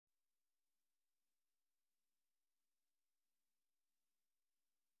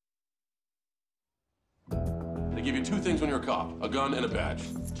They give you two things when you're a cop, a gun and a badge.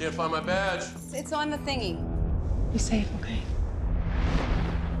 Can't find my badge. It's on the thingy. You safe, okay?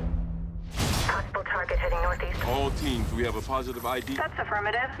 Possible target heading northeast. All teams, we have a positive ID. That's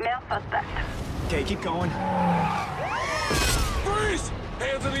affirmative. Male suspect. Okay, keep going. Freeze!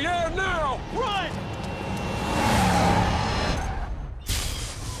 Hands in the air now! Run!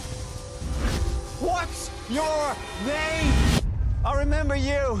 What's your name? I remember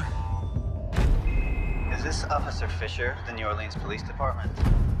you. Is this Officer Fisher, the New Orleans Police Department?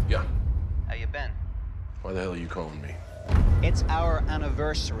 Yeah. How you been? Why the hell are you calling me? It's our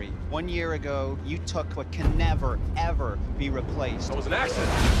anniversary. 1 year ago, you took what can never, ever be replaced. That was an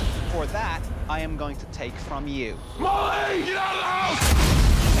accident. For that, I am going to take from you. Molly! Get out of the house!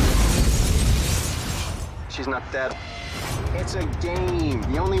 She's not dead. It's a game.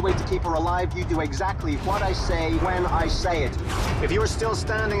 The only way to keep her alive, you do exactly what I say when I say it. If you are still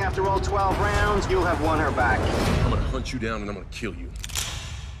standing after all 12 rounds, you'll have won her back. I'm gonna hunt you down and I'm gonna kill you.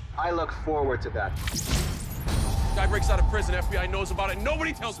 I look forward to that. Guy breaks out of prison, FBI knows about it,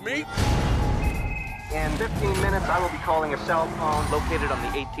 nobody tells me! In 15 minutes, I will be calling a cell phone located on the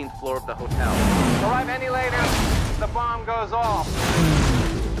 18th floor of the hotel. Arrive any later, the bomb goes off.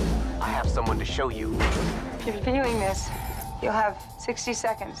 I have someone to show you. If you're viewing this, you'll have 60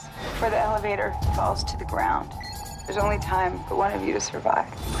 seconds before the elevator falls to the ground. There's only time for one of you to survive.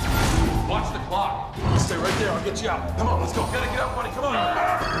 Watch the clock. Stay right there, I'll get you out. Come on, let's go. Gotta get out, buddy, come on.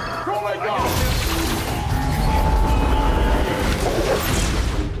 Go, let go.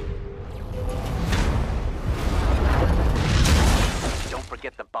 Don't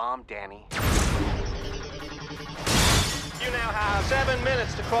forget the bomb, Danny. You now have 7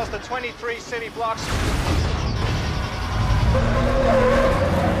 minutes to cross the 23 city blocks.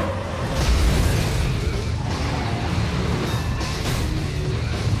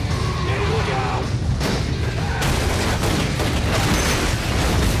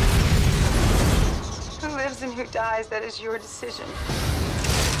 Who lives and who dies, that is your decision.